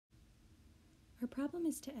Our problem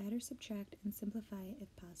is to add or subtract and simplify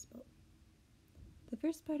if possible. The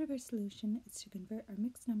first part of our solution is to convert our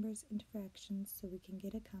mixed numbers into fractions so we can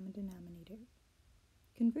get a common denominator.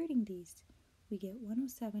 Converting these, we get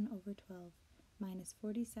 107 over 12 minus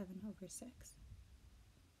 47 over 6.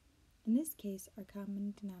 In this case, our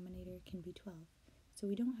common denominator can be 12, so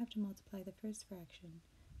we don't have to multiply the first fraction,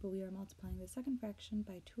 but we are multiplying the second fraction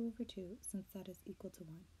by 2 over 2 since that is equal to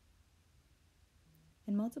 1.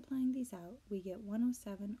 And multiplying these out, we get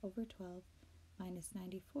 107 over 12 minus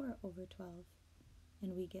 94 over 12,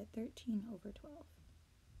 and we get 13 over 12.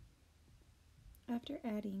 After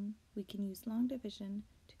adding, we can use long division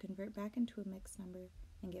to convert back into a mixed number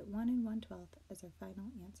and get 1 1/12 as our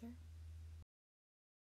final answer.